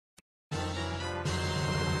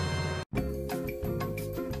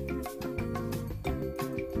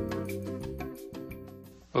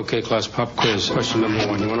Okay, class, pop quiz. Question number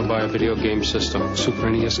 1. You want to buy a video game system. Super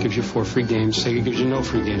NES gives you 4 free games. Sega gives you no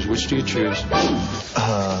free games. Which do you choose?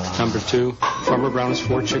 Number 2. Farmer Brown has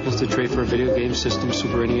 4 chickens to trade for a video game system.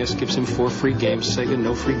 Super NES gives him 4 free games. Sega,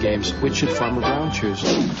 no free games. Which should Farmer Brown choose?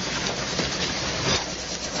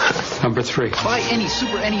 Number 3. Buy any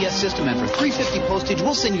Super NES system, and for $3.50 postage,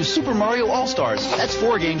 we'll send you Super Mario All-Stars. That's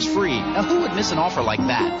 4 games free. Now, who would miss an offer like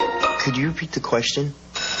that? Could you repeat the question?